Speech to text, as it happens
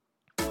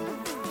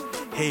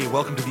Hey,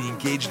 welcome to the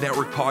Engage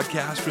Network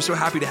podcast. We're so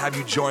happy to have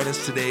you join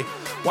us today.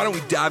 Why don't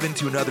we dive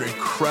into another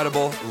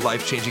incredible,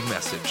 life-changing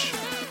message?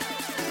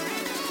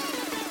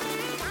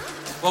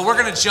 Well,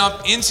 we're going to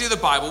jump into the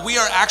Bible. We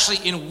are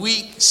actually in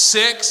week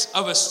 6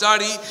 of a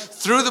study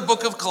through the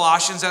book of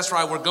Colossians. That's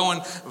right, we're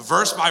going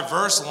verse by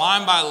verse,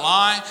 line by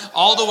line,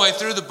 all the way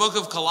through the book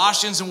of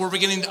Colossians, and we're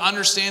beginning to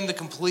understand the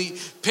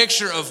complete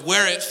picture of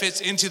where it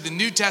fits into the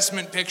New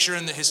Testament picture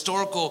and the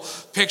historical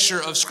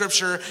picture of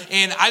Scripture.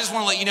 And I just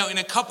want to let you know, in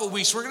a couple of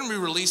weeks, we're going to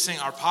be releasing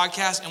our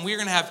podcast, and we're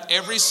going to have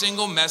every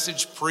single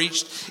message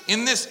preached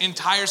in this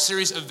entire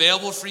series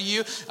available for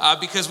you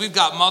because we've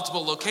got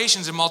multiple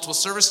locations and multiple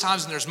service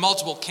times, and there's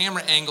multiple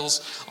camera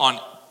angles on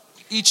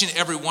each and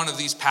every one of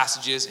these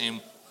passages,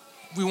 and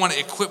we want to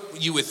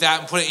equip you with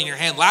that and put it in your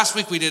hand. Last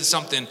week we did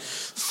something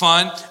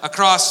fun.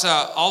 Across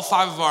all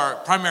 5 of our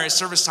primary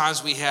service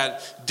times, we had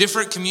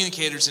different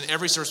communicators in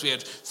every service. We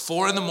had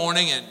 4 in the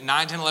morning at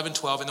 9, 10, 11,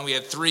 12, and then we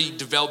had 3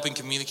 developing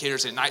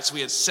communicators at night. So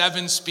we had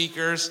 7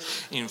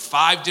 speakers in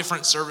 5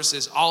 different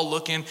services, all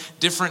looking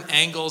different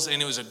angles,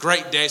 and it was a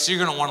great day. So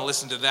you're going to want to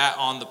listen to that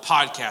on the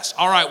podcast.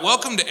 All right,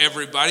 welcome to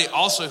everybody,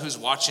 also who's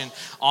watching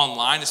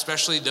online,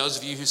 especially those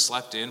of you who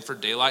slept in for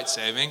daylight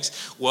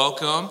savings.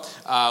 Welcome.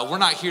 We're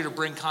not here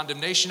to bring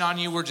condemnation on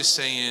you. We're just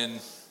saying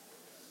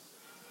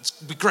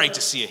it'd be great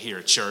to see you here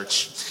at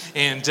church.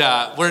 And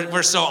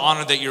we're so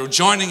honored that you're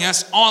joining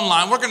us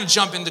online. We're going to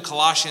jump into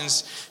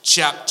Colossians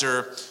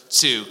chapter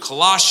 2.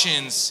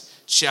 Colossians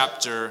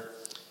chapter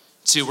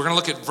 2. We're going to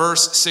look at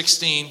verse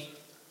 16.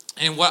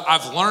 And what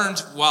I've learned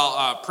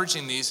while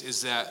preaching these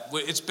is that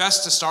it's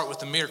best to start with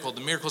the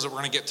miracles that we're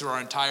going to get through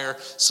our entire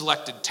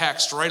selected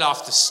text right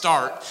off the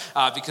start,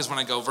 because when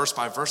I go verse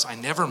by verse, I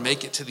never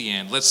make it to the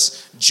end.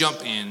 Let's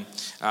jump in.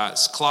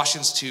 It's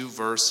Colossians 2,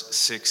 verse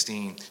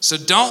 16. So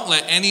don't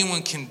let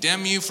anyone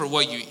condemn you for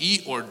what you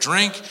eat or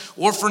drink,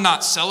 or for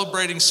not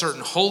celebrating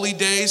certain holy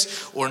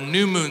days or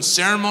new moon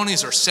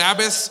ceremonies or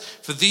Sabbaths,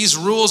 for these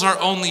rules are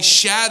only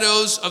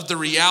shadows of the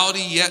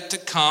reality yet to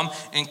come,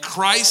 and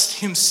Christ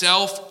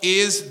himself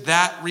is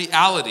that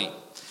reality.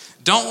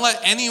 Don't let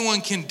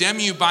anyone condemn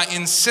you by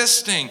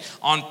insisting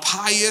on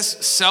pious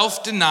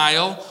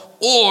self-denial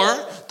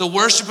or the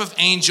worship of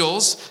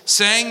angels,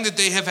 saying that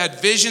they have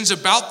had visions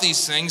about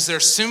these things. Their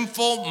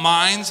sinful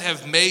minds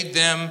have made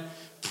them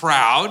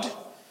proud.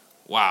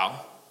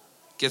 Wow,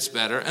 gets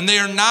better. And they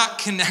are not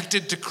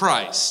connected to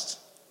Christ,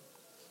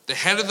 the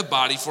head of the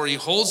body, for he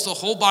holds the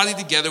whole body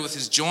together with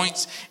his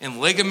joints and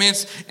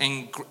ligaments,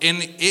 and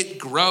it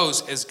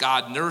grows as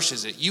God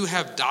nourishes it. You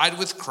have died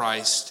with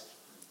Christ,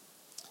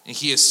 and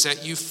he has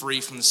set you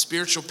free from the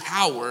spiritual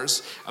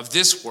powers of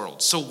this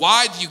world. So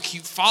why do you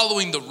keep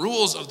following the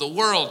rules of the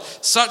world,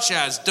 such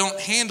as don't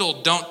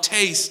handle, don't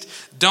taste,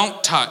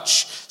 don't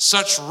touch?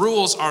 Such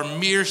rules are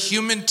mere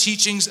human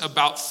teachings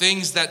about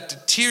things that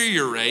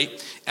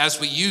deteriorate as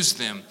we use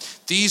them.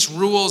 These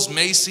rules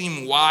may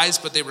seem wise,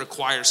 but they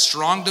require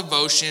strong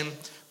devotion,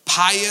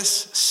 pious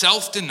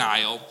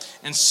self-denial,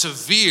 and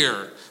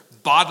severe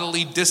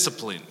bodily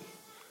discipline.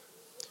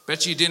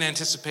 Bet you didn't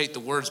anticipate the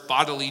words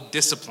bodily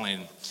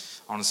discipline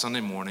on a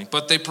Sunday morning,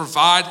 but they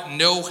provide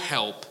no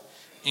help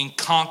in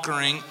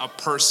conquering a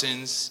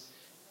person's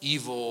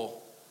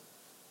evil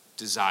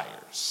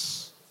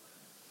desires.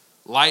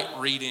 Light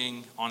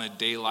reading on a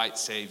daylight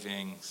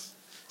savings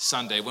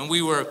Sunday. When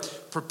we were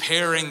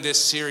preparing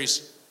this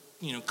series,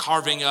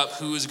 carving up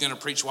who is going to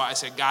preach what, I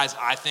said, guys,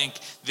 I think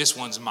this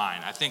one's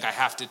mine. I think I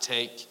have to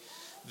take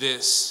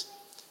this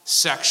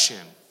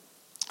section.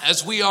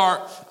 As we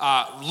are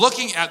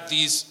looking at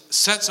these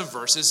sets of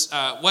verses,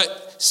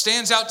 what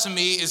stands out to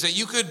me is that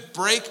you could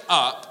break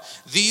up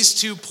these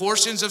 2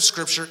 portions of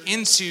Scripture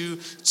into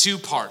 2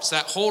 parts.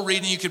 That whole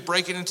reading, you could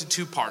break it into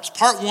 2 parts.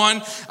 Part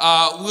 1,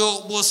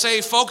 we'll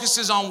say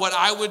focuses on what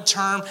I would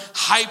term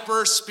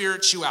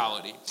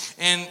hyper-spirituality.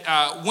 And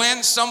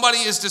when somebody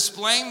is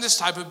displaying this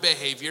type of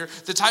behavior,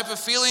 the type of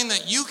feeling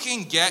that you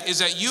can get is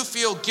that you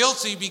feel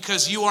guilty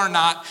because you are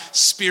not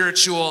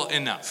spiritual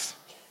enough.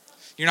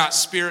 You're not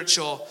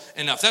spiritual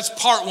enough. That's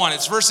part 1.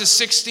 It's verses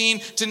 16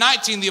 to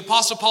 19. The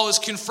Apostle Paul is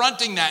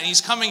confronting that, and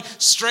he's coming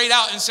straight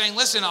out and saying,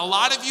 listen, a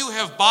lot of you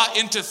have bought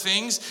into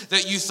things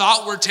that you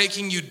thought were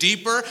taking you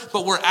deeper,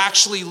 but were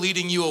actually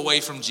leading you away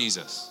from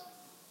Jesus.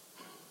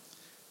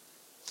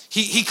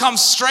 He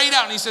comes straight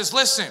out and he says,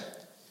 listen,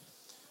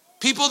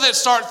 people that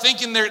start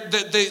thinking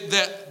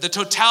the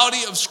totality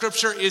of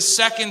Scripture is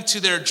second to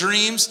their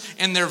dreams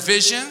and their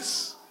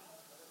visions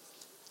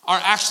are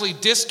actually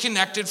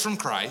disconnected from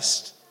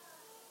Christ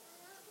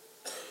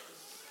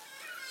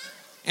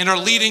and are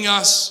leading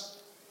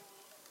us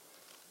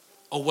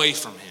away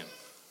from him.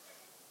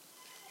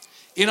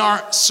 In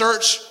our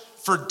search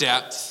for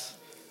depth,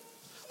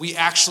 we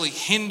actually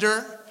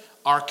hinder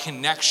our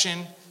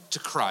connection to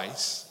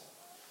Christ,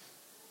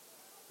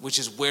 which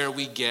is where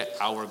we get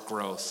our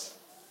growth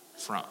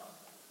from.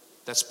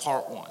 That's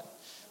part 1.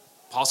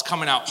 Paul's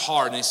coming out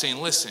hard and he's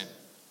saying, listen,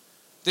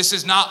 this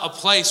is not a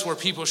place where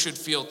people should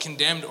feel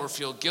condemned or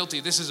feel guilty.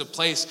 This is a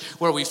place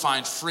where we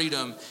find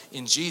freedom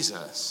in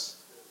Jesus.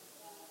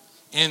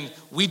 And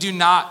we do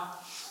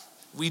not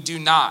we do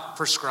not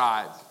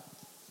prescribe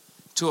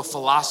to a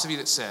philosophy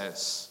that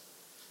says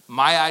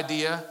my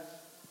idea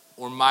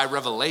or my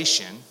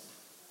revelation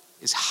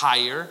is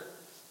higher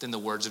than the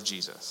words of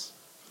Jesus.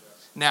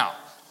 Now,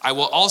 I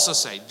will also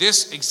say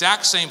this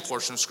exact same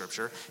portion of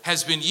scripture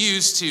has been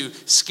used to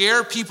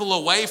scare people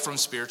away from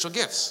spiritual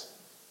gifts.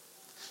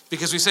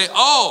 Because we say,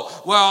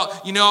 oh, well,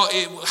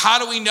 how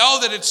do we know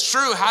that it's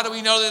true? How do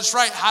we know that it's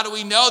right? How do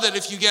we know that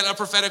if you get a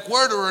prophetic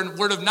word or a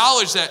word of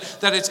knowledge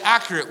that it's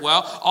accurate?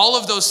 Well, all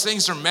of those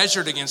things are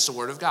measured against the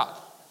word of God.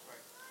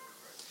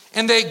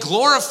 And they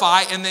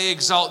glorify and they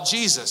exalt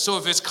Jesus. So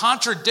if it's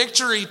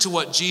contradictory to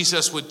what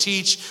Jesus would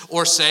teach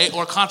or say,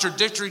 or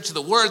contradictory to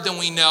the word, then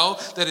we know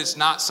that it's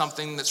not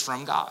something that's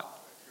from God.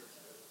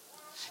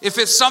 If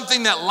it's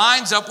something that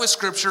lines up with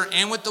scripture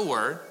and with the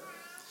word,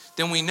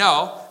 then we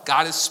know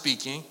God is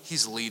speaking,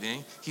 he's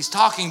leading, he's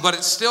talking, but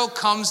it still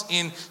comes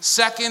in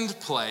second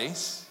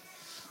place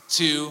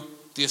to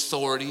the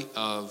authority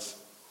of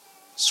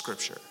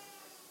scripture.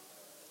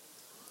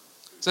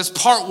 So that's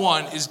part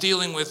one, is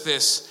dealing with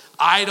this,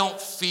 I don't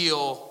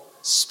feel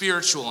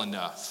spiritual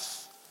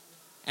enough.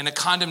 And a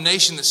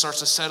condemnation that starts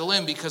to settle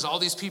in because all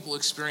these people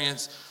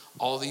experience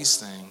all these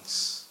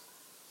things.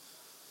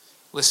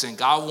 Listen,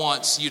 God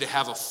wants you to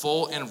have a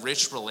full and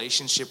rich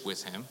relationship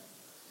with him.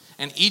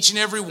 And each and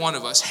every one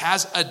of us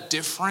has a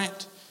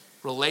different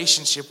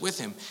relationship with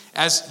him.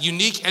 As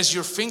unique as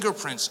your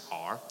fingerprints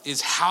are,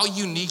 is how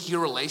unique your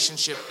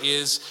relationship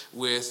is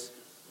with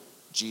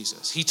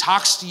Jesus. He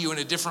talks to you in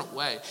a different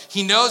way.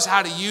 He knows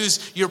how to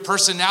use your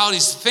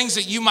personalities, things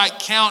that you might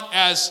count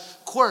as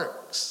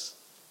quirks.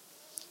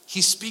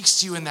 He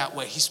speaks to you in that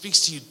way. He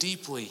speaks to you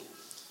deeply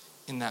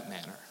in that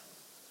manner.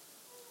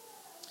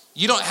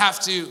 You don't have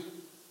to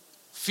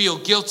feel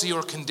guilty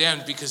or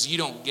condemned because you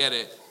don't get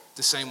it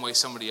the same way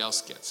somebody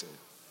else gets it.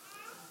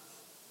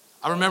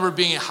 I remember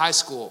being in high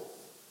school,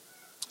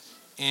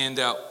 and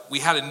we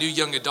had a new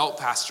young adult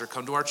pastor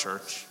come to our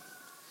church,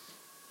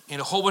 and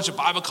a whole bunch of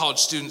Bible college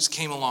students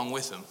came along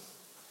with him.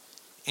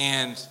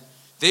 And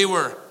they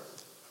were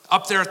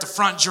up there at the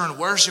front during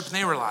worship, and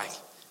they were like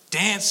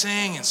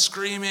dancing and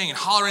screaming and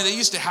hollering. They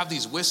used to have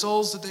these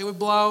whistles that they would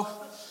blow,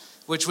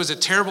 which was a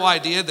terrible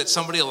idea that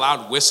somebody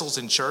allowed whistles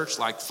in church,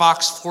 like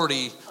Fox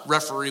 40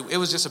 referee. It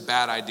was just a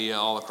bad idea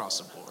all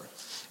across the board.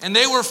 And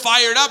they were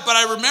fired up, but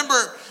I remember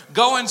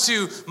going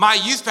to my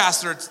youth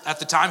pastor at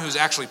the time, who was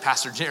actually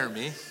Pastor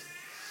Jeremy,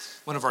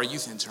 one of our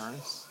youth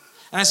interns.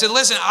 And I said,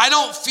 listen, I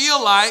don't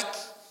feel like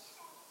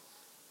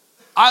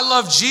I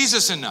love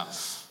Jesus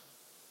enough.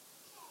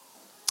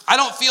 I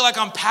don't feel like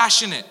I'm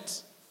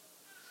passionate.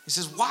 He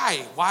says,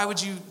 why? Why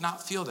would you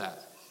not feel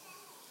that?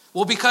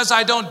 Well, because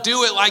I don't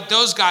do it like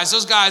those guys.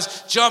 Those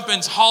guys jump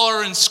and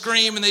holler and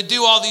scream and they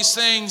do all these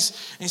things.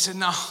 And he said,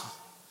 no,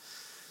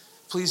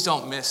 please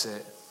don't miss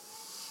it.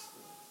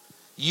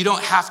 You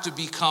don't have to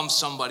become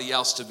somebody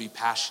else to be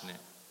passionate.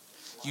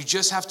 You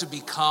just have to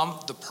become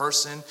the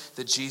person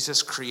that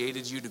Jesus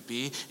created you to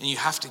be, and you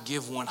have to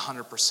give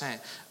 100%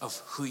 of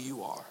who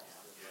you are.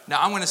 Now,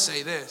 I'm going to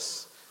say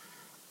this.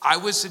 I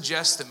would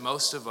suggest that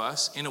most of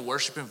us in a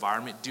worship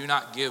environment do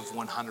not give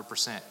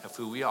 100% of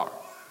who we are.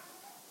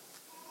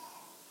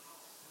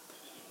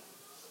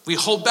 We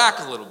hold back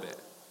a little bit.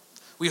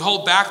 We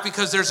hold back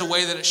because there's a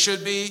way that it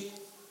should be,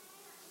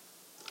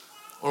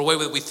 or a way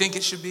that we think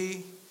it should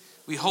be.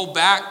 We hold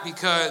back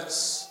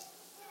because,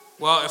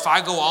 well, if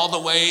I go all the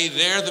way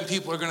there, then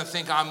people are going to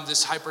think I'm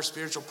this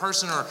hyper-spiritual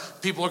person, or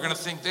people are going to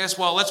think this.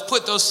 Well, let's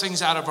put those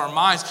things out of our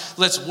minds.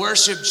 Let's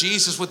worship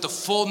Jesus with the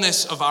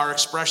fullness of our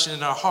expression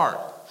in our heart,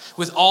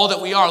 with all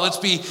that we are. Let's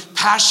be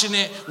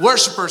passionate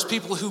worshipers,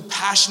 people who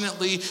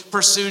passionately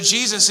pursue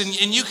Jesus.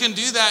 And you can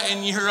do that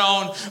in your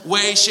own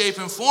way, shape,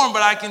 and form.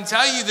 But I can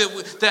tell you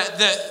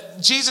that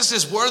Jesus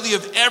is worthy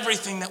of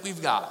everything that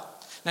we've got.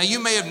 Now,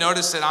 you may have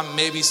noticed that I'm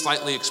maybe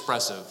slightly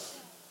expressive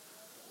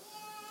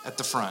at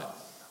the front.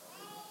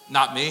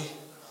 Not me?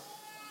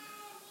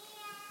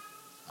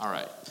 All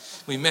right.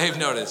 We may have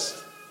noticed.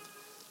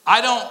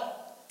 I don't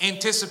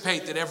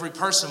anticipate that every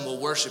person will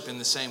worship in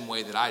the same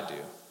way that I do.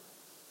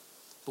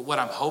 But what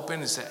I'm hoping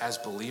is that as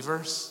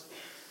believers,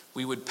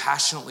 we would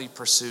passionately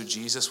pursue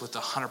Jesus with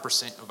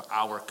 100% of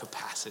our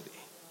capacity.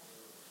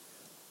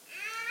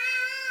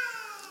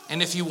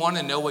 And if you want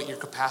to know what your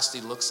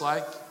capacity looks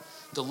like,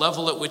 the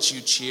level at which you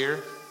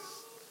cheer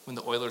when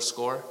the Oilers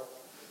score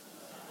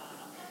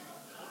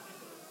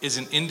is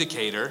an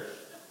indicator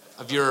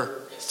of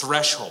your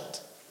threshold.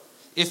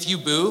 If you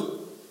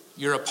boo,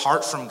 you're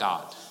apart from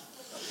God.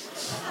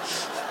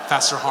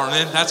 Pastor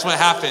Harmon, that's what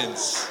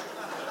happens.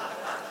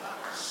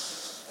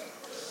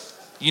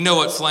 You know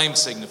what flames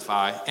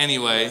signify.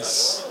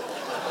 Anyways,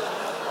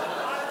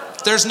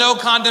 there's no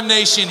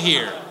condemnation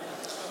here.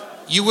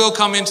 You will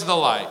come into the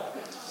light.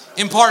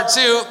 In part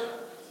 2,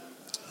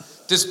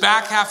 this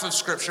back half of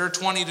scripture,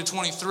 20 to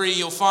 23,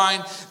 you'll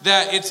find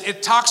that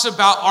it talks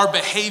about our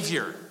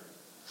behavior.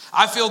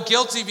 I feel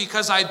guilty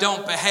because I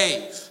don't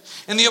behave.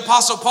 And the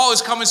Apostle Paul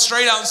is coming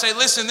straight out and saying,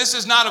 listen, this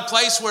is not a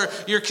place where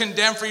you're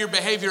condemned for your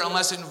behavior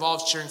unless it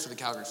involves cheering for the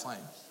Calgary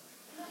Flames.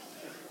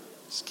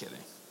 Just kidding.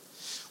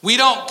 We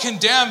don't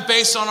condemn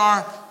based on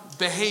our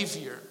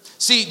behavior.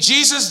 See,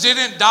 Jesus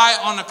didn't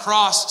die on the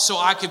cross so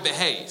I could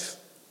behave.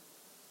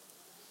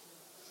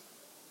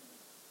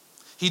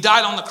 He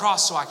died on the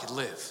cross so I could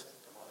live.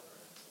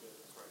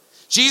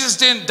 Jesus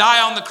didn't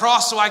die on the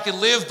cross so I could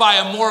live by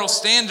a moral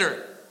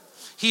standard.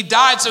 He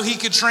died so he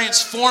could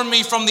transform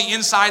me from the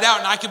inside out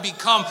and I could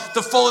become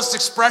the fullest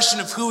expression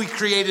of who he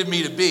created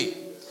me to be.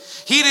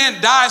 He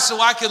didn't die so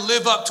I could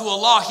live up to a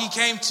law. He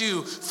came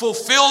to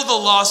fulfill the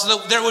law so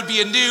that there would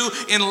be a new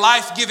and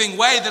life-giving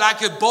way that I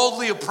could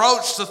boldly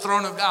approach the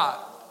throne of God.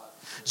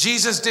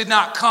 Jesus did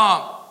not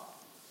come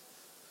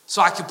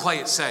so I could play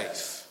it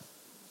safe.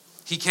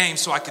 He came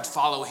so I could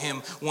follow him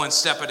one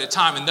step at a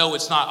time. And though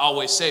it's not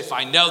always safe,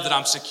 I know that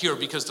I'm secure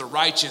because the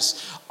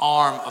righteous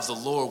arm of the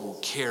Lord will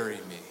carry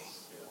me.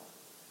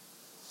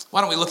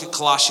 Why don't we look at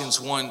Colossians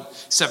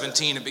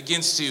 1:17? It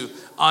begins to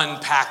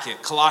unpack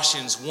it.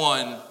 Colossians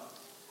 1,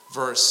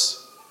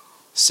 verse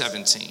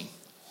 17.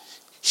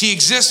 He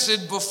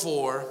existed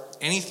before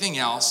anything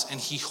else, and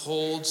he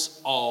holds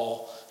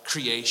all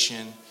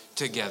creation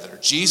together.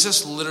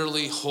 Jesus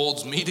literally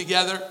holds me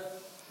together,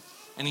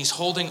 and he's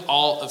holding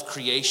all of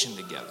creation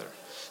together.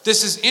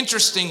 This is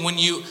interesting when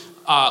you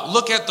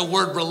look at the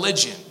word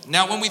religion.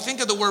 Now, when we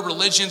think of the word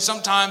religion,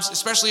 sometimes,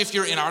 especially if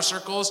you're in our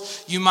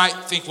circles, you might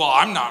think, well,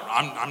 I'm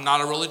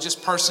not a religious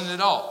person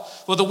at all.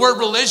 Well, the word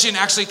religion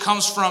actually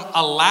comes from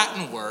a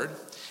Latin word,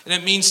 and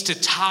it means to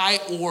tie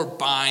or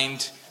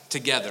bind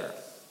together.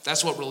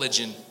 That's what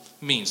religion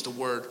means, the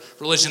word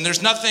religion.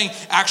 There's nothing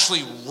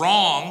actually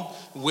wrong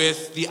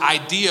with the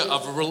idea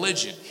of a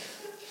religion.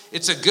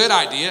 It's a good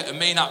idea. It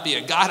may not be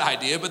a God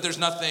idea, but there's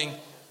nothing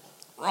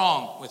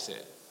wrong with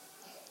it.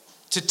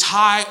 To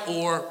tie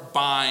or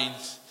bind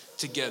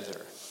together.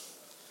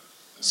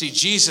 See,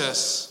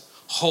 Jesus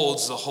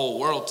holds the whole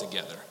world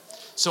together.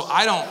 So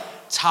I don't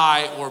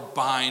tie or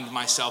bind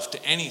myself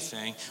to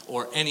anything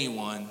or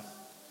anyone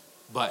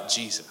but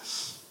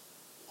Jesus.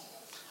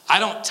 I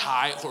don't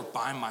tie or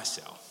bind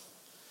myself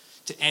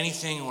to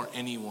anything or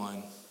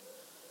anyone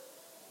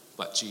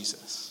but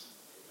Jesus.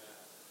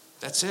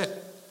 That's it.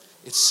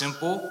 It's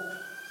simple,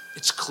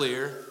 it's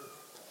clear,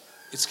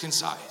 it's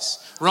concise.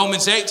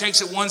 Romans 8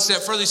 takes it one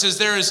step further. He says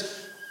there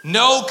is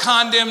no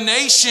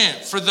condemnation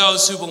for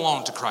those who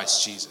belong to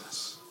Christ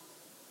Jesus.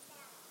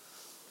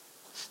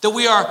 That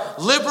we are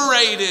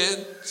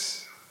liberated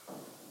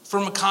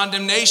from a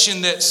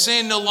condemnation that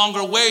sin no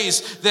longer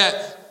weighs,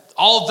 that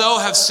although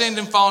have sinned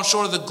and fallen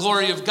short of the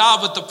glory of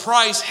God, but the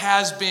price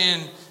has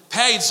been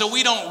paid. So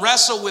we don't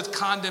wrestle with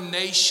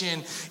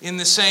condemnation in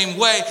the same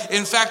way.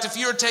 In fact, if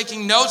you're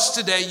taking notes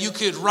today, you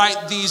could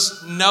write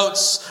these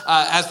notes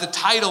as the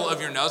title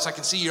of your notes. I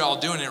can see you're all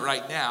doing it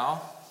right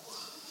now.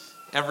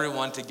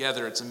 Everyone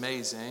together, it's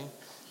amazing.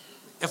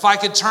 If I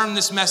could term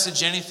this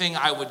message anything,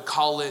 I would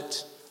call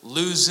it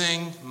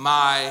Losing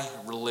My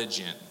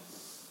Religion.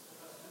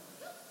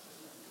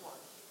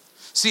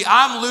 See,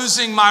 I'm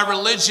losing my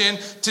religion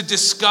to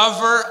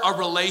discover a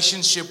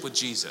relationship with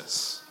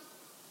Jesus.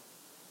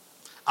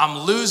 I'm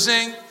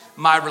losing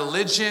my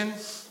religion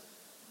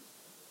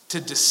to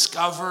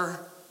discover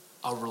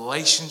a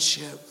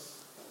relationship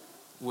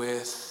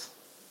with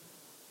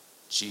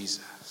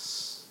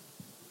Jesus.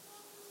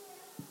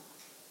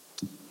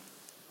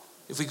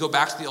 If we go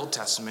back to the Old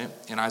Testament,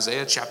 in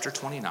Isaiah chapter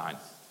 29,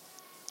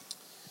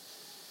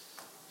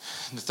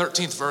 in the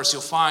 13th verse,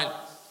 you'll find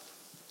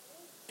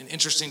an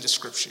interesting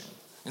description.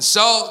 And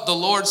so the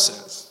Lord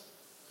says,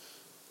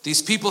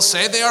 these people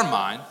say they are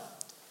mine.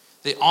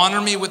 They honor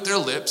me with their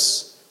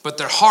lips, but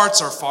their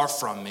hearts are far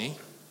from me.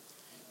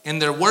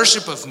 And their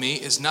worship of me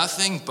is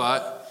nothing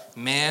but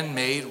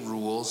man-made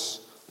rules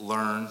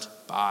learned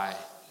by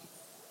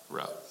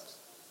rote.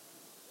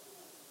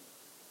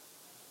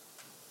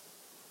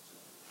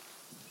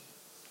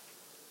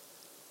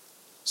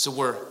 So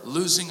we're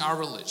losing our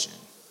religion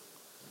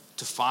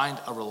to find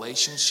a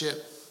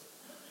relationship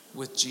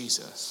with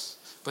Jesus.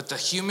 But the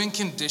human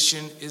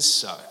condition is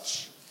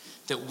such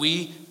that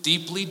we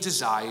deeply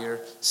desire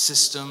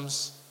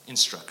systems and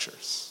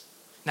structures.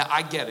 Now,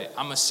 I get it.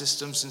 I'm a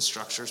systems and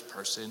structures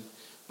person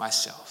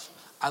myself.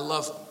 I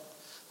love them.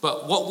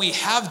 But what we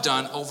have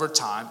done over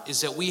time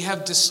is that we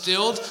have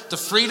distilled the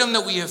freedom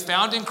that we have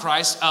found in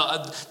Christ,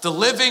 the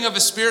living of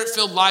a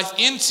spirit-filled life,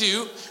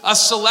 into a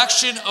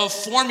selection of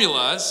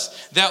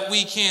formulas that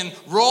we can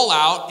roll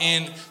out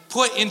and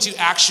put into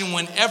action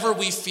whenever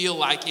we feel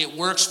like it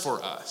works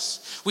for us.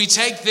 We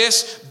take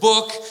this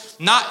book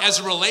not as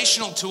a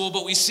relational tool,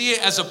 but we see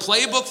it as a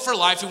playbook for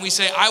life, and we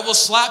say, I will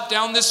slap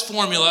down this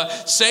formula,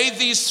 say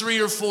these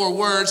 3 or 4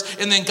 words,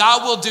 and then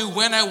God will do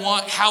when I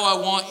want, how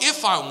I want,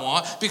 if I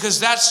want, because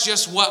that's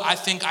just what I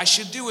think I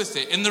should do with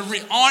it. And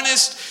the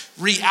honest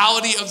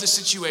reality of the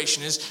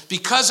situation is,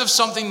 because of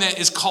something that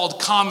is called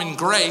common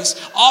grace,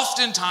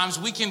 oftentimes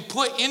we can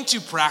put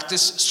into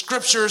practice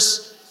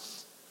scriptures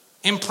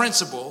and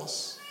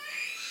principles,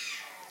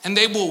 and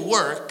they will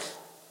work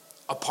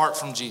apart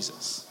from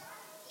Jesus.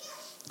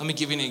 Let me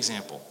give you an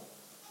example.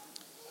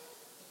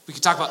 We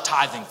could talk about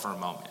tithing for a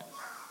moment.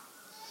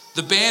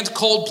 The band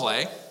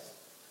Coldplay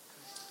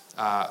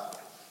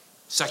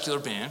secular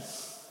band,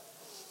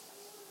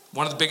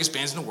 one of the biggest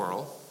bands in the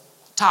world,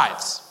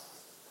 tithes.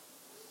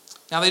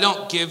 Now, they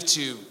don't give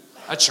to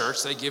a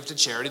church, they give to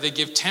charity. They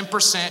give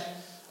 10%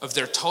 of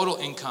their total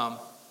income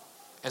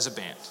as a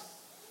band.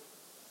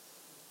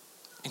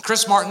 And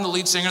Chris Martin, the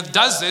lead singer,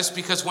 does this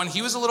because when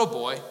he was a little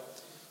boy,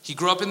 he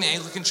grew up in the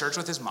Anglican church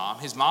with his mom.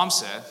 His mom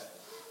said,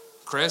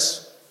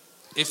 Chris,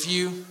 if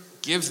you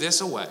give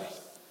this away,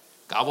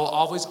 God will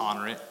always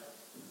honor it,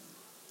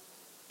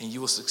 and you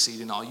will succeed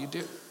in all you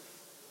do.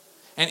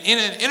 And in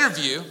an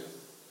interview,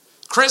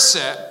 Chris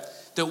said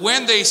that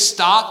when they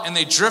stop and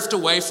they drift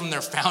away from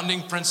their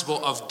founding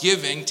principle of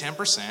giving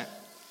 10%,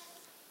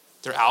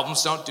 their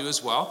albums don't do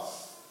as well,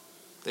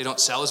 they don't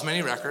sell as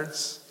many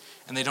records,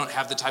 and they don't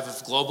have the type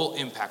of global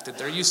impact that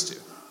they're used to.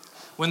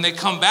 When they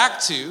come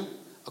back to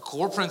a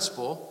core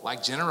principle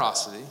like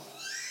generosity,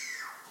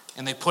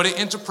 and they put it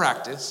into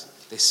practice,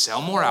 they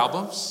sell more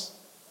albums,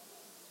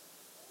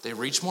 they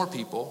reach more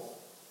people,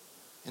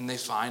 and they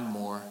find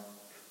more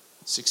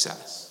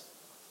success.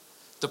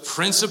 The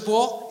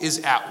principle is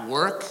at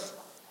work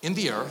in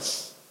the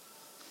earth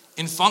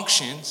and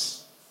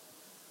functions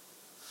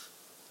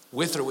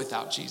with or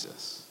without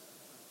Jesus.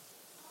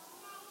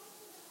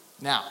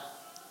 Now,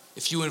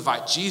 if you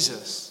invite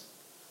Jesus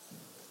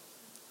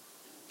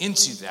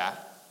into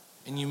that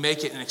and you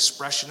make it an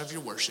expression of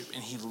your worship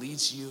and he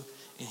leads you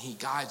and he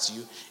guides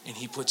you and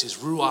he puts his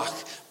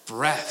ruach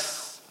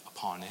breath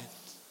upon it,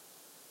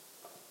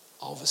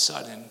 all of a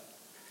sudden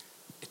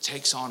it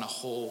takes on a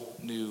whole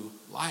new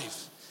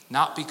life.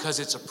 Not because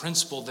it's a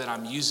principle that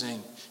I'm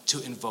using to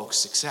invoke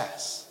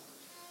success,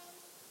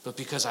 but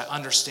because I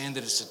understand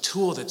that it's a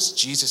tool that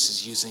Jesus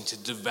is using to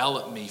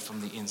develop me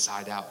from the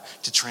inside out,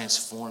 to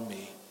transform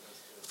me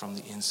from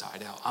the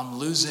inside out. I'm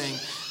losing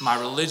my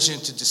religion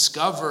to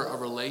discover a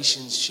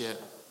relationship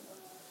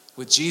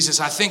with Jesus.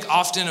 I think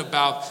often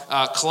about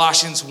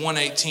Colossians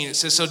 1:18. It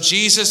says, so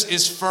Jesus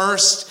is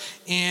first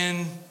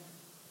in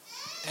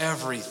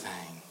everything.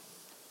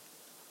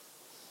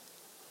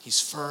 He's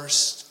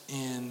first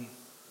in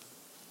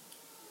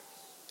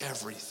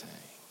everything.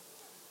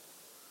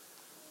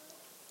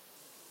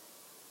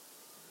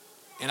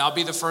 And I'll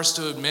be the first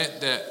to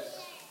admit that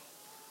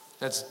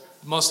that's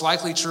most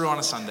likely true on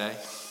a Sunday.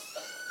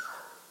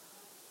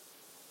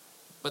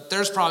 But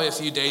there's probably a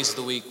few days of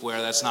the week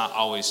where that's not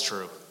always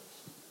true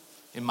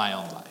in my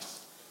own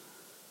life.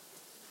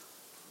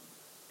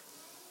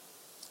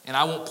 And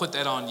I won't put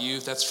that on you,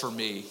 that's for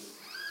me.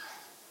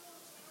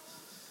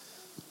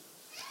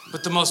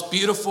 But the most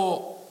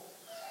beautiful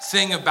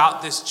thing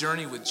about this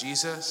journey with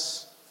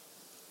Jesus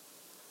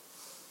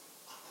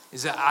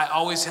is that I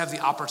always have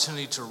the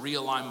opportunity to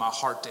realign my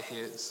heart to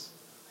his.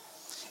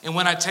 And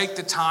when I take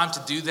the time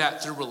to do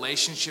that through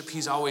relationship,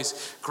 he's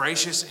always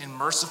gracious and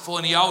merciful,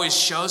 and he always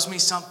shows me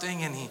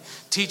something, and he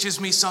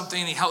teaches me something,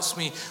 and he helps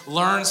me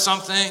learn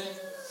something.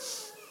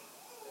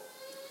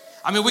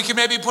 I mean, we can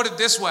maybe put it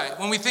this way.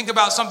 When we think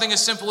about something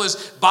as simple as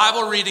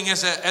Bible reading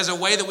as a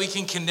way that we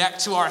can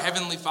connect to our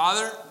Heavenly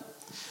Father,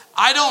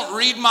 I don't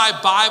read my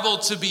Bible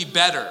to be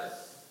better.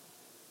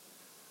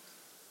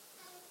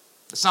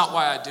 That's not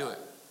why I do it.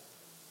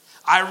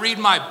 I read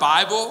my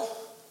Bible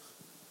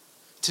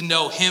to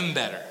know him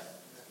better.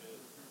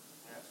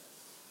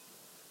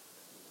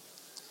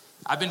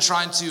 I've been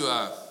trying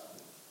to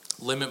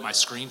limit my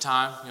screen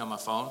time on my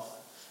phone.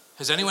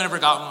 Has anyone ever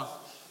gotten one?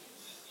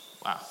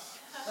 Wow.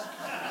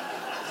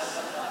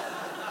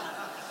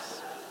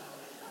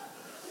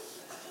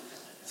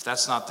 If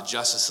that's not the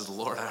justice of the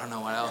Lord, I don't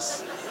know what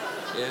else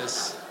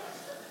is.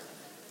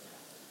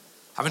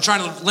 I've been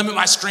trying to limit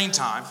my screen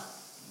time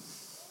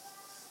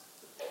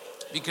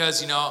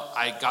because,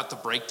 I got the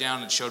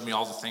breakdown. It showed me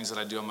all the things that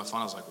I do on my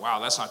phone. I was like, wow,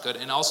 that's not good.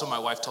 And also my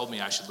wife told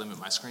me I should limit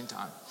my screen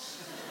time.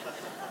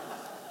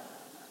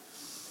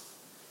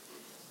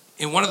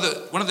 And one of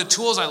the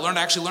tools I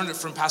actually learned it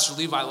from Pastor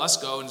Levi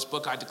Lesko in his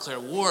book, I Declare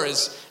War,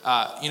 is,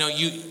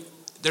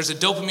 there's a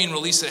dopamine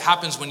release that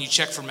happens when you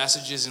check for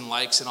messages and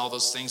likes and all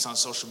those things on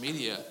social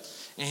media.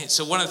 And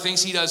so one of the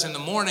things he does in the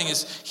morning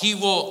is he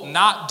will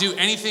not do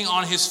anything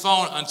on his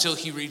phone until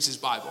he reads his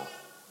Bible.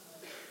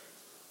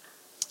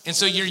 And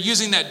so you're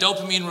using that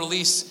dopamine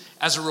release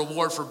as a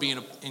reward for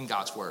being in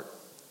God's Word.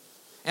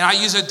 And I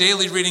use a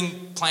daily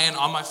reading plan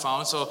on my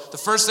phone. So the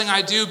first thing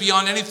I do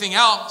beyond anything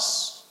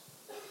else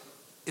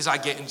is I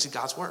get into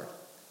God's Word.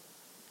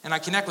 And I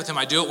connect with him.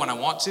 I do it when I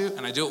want to,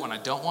 and I do it when I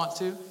don't want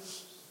to. And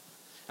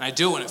I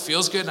do it when it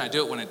feels good, and I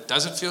do it when it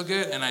doesn't feel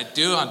good, and I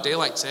do it on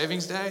daylight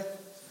savings day.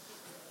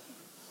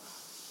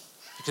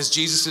 Because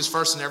Jesus is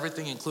first in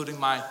everything, including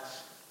my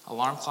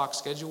alarm clock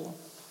schedule.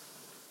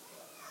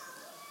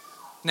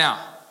 Now,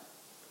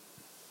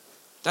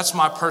 that's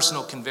my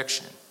personal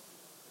conviction.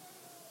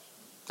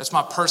 That's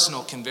my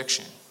personal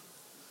conviction.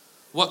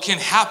 What can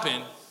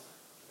happen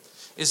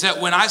is that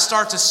when I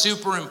start to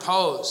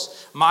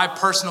superimpose my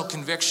personal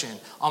conviction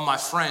on my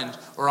friend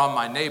or on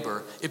my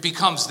neighbor, it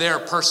becomes their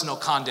personal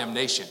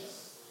condemnation.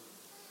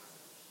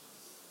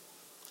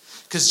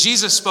 Because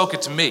Jesus spoke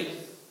it to me.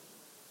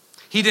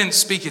 He didn't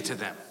speak it to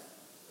them.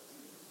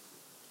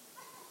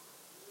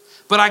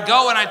 But I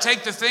go and I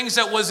take the things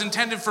that was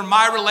intended for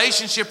my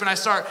relationship and I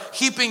start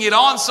heaping it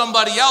on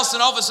somebody else,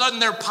 and all of a sudden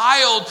they're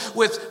piled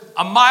with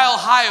a mile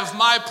high of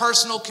my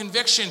personal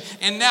conviction,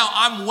 and now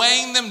I'm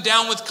weighing them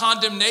down with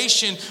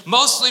condemnation,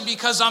 mostly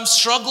because I'm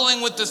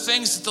struggling with the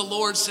things that the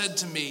Lord said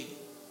to me.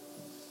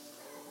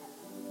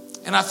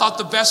 And I thought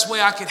the best way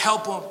I could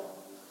help them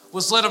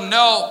was let them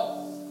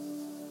know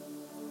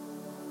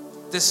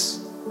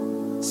this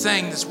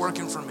thing that's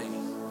working for me.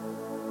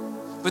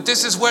 But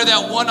this is where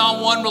that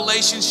one-on-one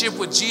relationship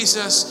with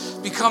Jesus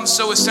becomes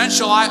so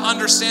essential. I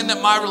understand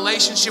that my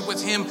relationship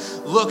with him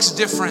looks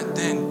different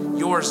than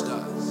yours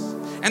does.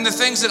 And the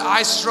things that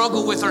I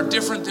struggle with are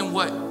different than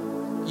what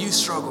you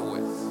struggle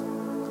with.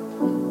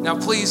 Now,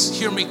 please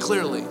hear me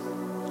clearly.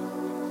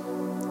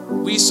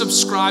 We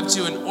subscribe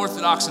to an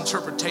orthodox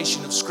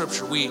interpretation of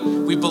Scripture.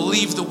 We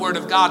believe the Word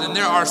of God, and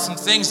there are some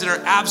things that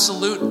are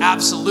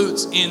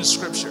absolutes in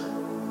Scripture.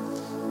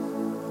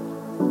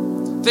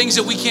 Things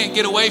that we can't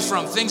get away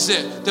from, things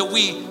that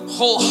we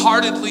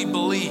wholeheartedly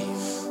believe.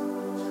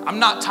 I'm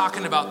not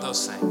talking about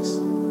those things.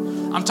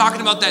 I'm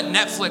talking about that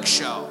Netflix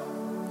show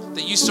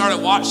that you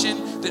started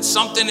watching, that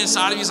something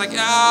inside of you is like,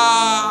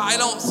 I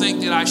don't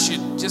think that I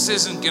should, just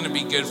isn't going to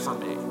be good for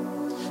me.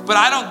 But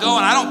I don't go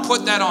and I don't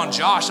put that on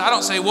Josh. I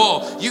don't say,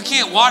 well, you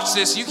can't watch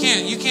this, you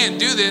can't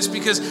do this,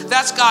 because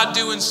that's God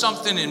doing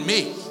something in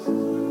me.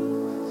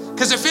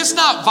 Because if it's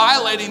not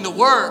violating the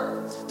Word,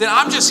 then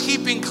I'm just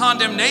heaping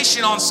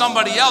condemnation on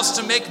somebody else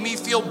to make me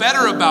feel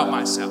better about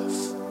myself.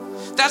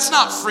 That's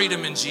not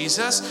freedom in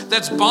Jesus,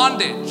 that's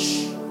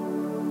bondage.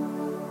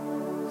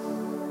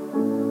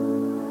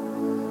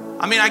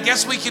 I mean, I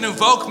guess we can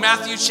invoke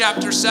Matthew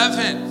chapter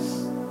 7.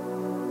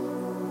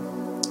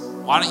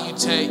 Why don't you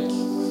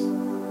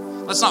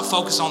let's not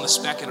focus on the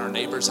speck in our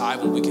neighbor's eye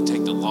when we could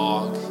take the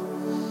log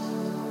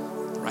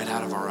right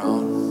out of our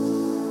own.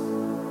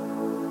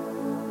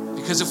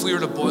 Because if we were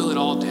to boil it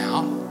all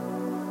down,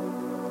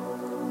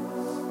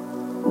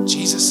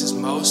 Jesus is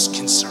most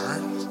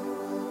concerned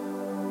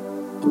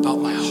about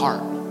my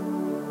heart.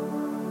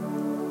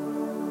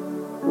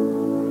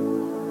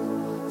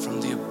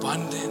 From the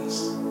abundance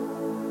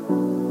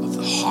of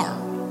the heart,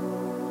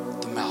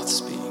 the mouth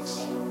speaks.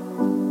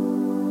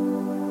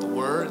 The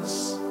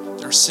words,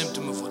 they're a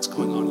symptom of what's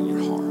going on in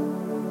your heart.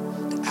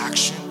 The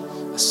action,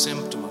 a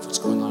symptom of what's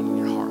going on in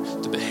your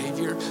heart. The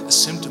behavior, a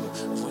symptom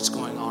of what's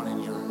going on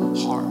in your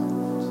heart.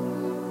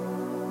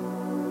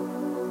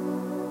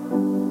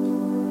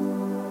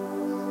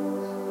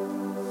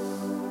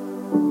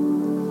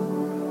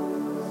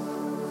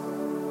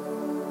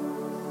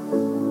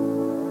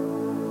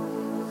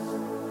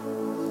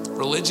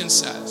 Religion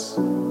says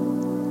to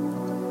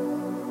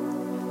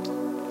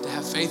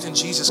have faith in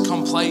Jesus,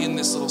 come play in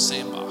this little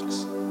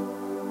sandbox.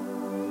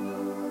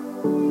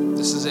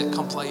 This is it,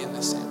 come play in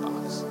this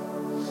sandbox.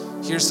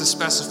 Here's the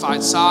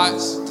specified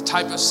size, the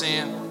type of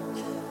sand,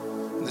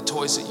 and the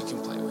toys that you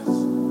can play with.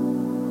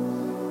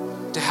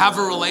 To have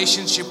a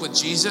relationship with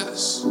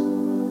Jesus,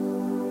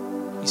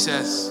 he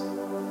says,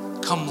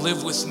 come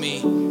live with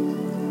me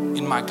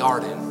in my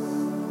garden,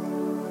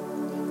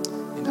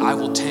 and I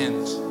will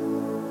tend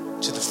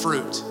to the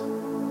fruit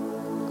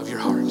of your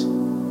heart.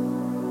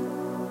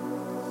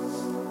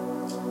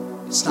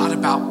 It's not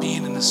about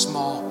being in a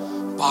small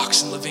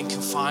box and living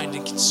confined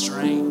and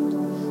constrained.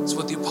 It's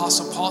what the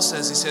Apostle Paul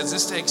says. He says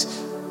this takes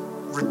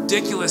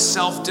ridiculous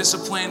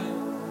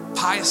self-discipline,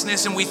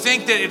 piousness, and we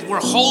think that we're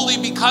holy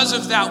because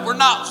of that. We're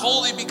not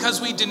holy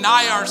because we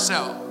deny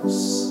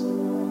ourselves.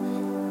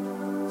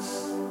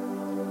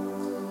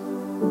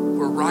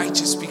 We're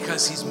righteous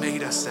because he's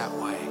made us that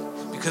way.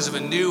 Because of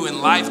a new and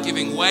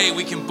life-giving way,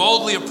 we can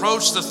boldly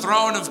approach the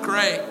throne of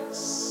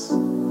grace.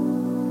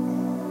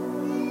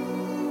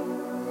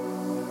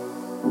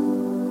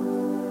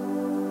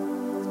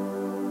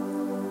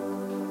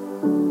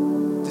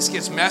 This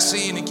gets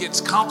messy and it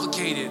gets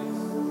complicated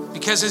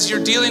because as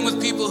you're dealing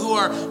with people who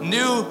are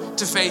new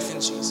to faith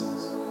in Jesus,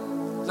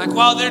 like,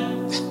 well,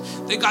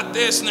 they got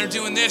this and they're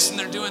doing this and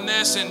they're doing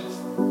this, and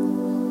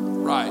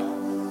right.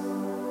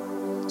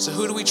 So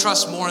who do we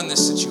trust more in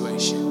this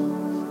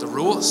situation? The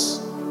rules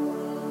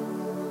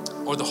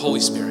or the Holy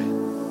Spirit?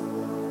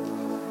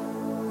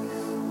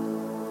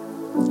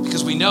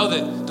 Because we know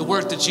that the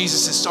work that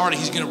Jesus has started,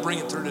 he's going to bring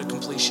it through to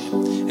completion.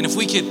 And if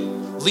we could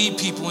lead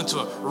people into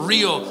a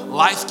real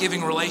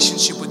life-giving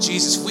relationship with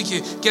Jesus, if we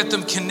could get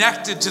them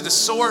connected to the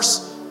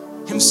source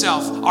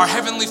himself, our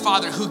Heavenly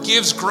Father, who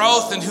gives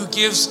growth and who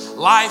gives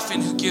life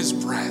and who gives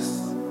breath,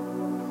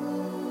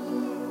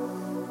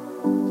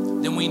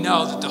 then we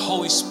know that the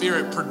Holy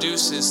Spirit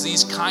produces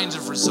these kinds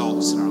of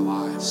results in our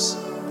lives.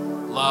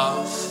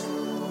 Love,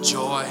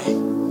 joy,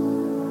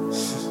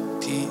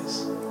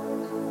 peace,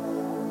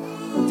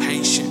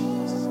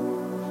 patience,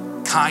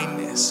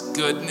 kindness,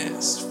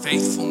 goodness,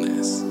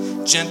 faithfulness,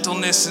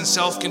 gentleness, and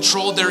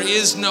self-control. There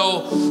is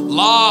no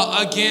law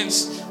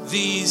against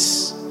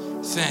these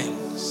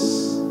things.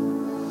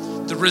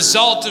 The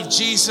result of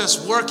Jesus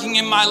working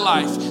in my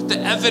life, the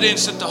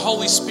evidence that the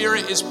Holy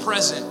Spirit is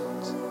present,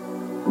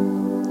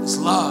 is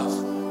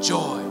love,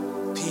 joy,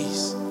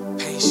 peace,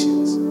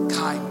 patience,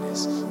 kindness,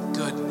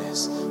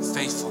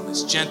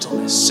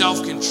 gentleness,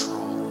 self-control.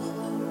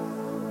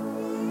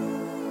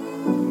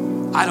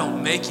 I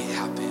don't make it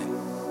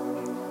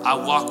happen. I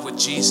walk with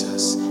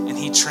Jesus, and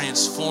he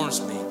transforms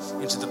me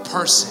into the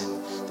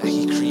person that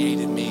he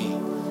created me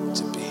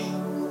to be.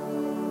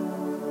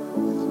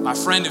 My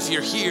friend, if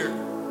you're here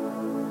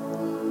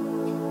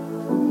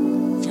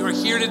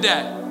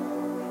today,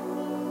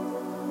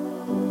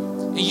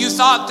 and you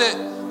thought that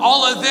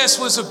all of this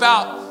was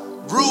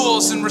about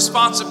rules and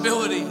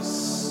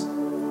responsibilities,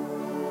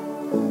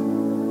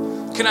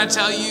 can I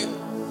tell you,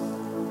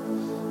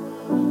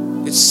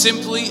 it's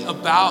simply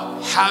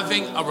about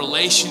having a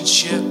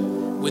relationship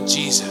with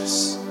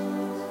Jesus.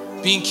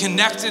 Being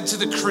connected to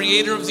the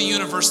creator of the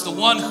universe, the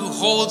one who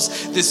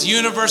holds this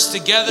universe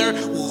together,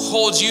 will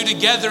hold you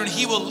together, and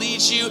he will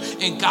lead you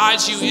and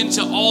guide you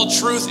into all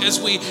truth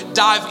as we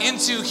dive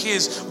into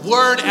his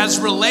word as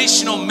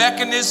relational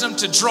mechanism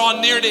to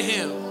draw near to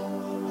him.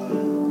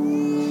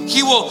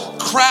 He will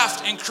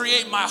craft and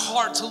create my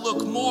heart to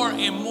look more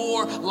and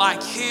more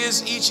like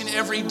his each and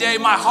every day.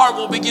 My heart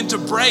will begin to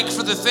break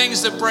for the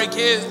things that break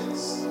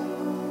his.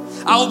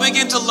 I will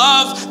begin to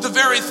love the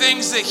very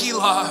things that he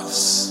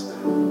loves.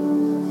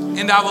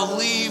 And I will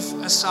leave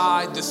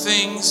aside the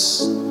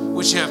things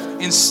which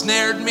have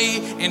ensnared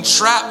me and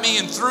trapped me.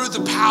 And through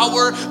the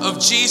power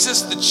of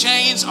Jesus, the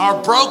chains are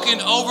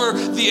broken over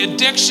the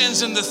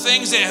addictions and the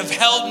things that have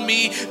held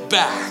me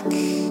back.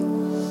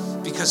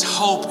 Because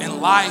hope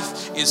and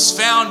life is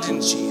found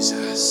in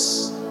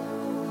Jesus.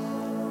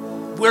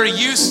 We're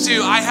used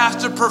to, I have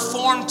to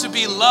perform to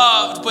be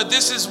loved, but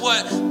this is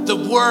what the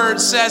word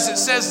says. It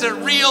says that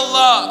real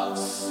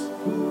love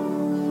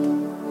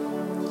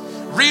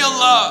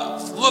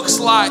looks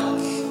like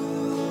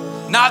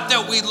not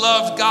that we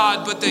loved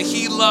God, but that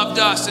he loved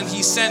us and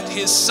he sent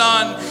his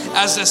son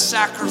as a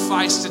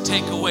sacrifice to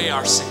take away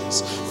our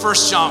sins. 1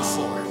 John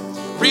 4.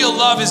 Real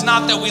love is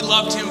not that we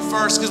loved him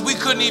first, because we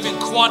couldn't even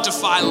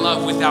quantify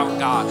love without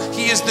God.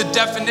 He is the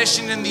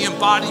definition and the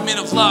embodiment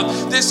of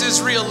love. This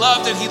is real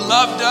love, that he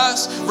loved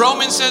us.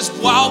 Romans says,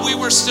 while we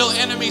were still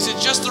enemies, at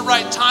just the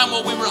right time,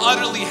 while we were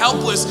utterly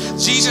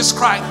helpless, Jesus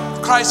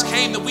Christ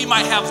came that we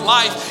might have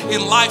life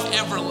and life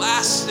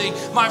everlasting.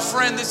 My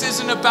friend, this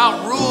isn't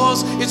about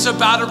rules. It's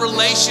about a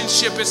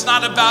relationship. It's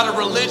not about a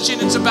religion.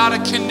 It's about a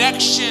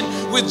connection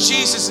with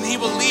Jesus, and he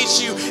will lead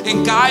you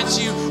and guide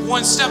you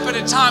one step at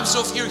a time.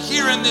 So if you're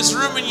here in this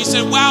room and you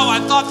said, wow, I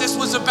thought this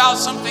was about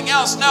something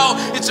else. No,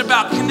 it's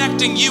about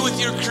connecting you with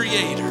your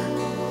creator.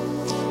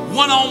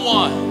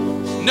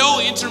 One-on-one. No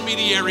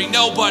intermediary,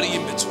 nobody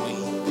in between.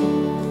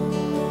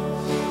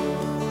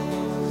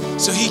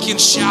 So he can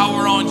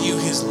shower on you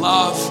his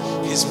love,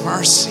 his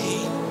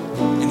mercy,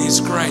 and his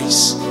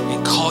grace,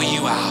 and call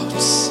you out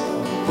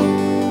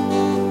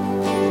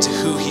to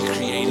who he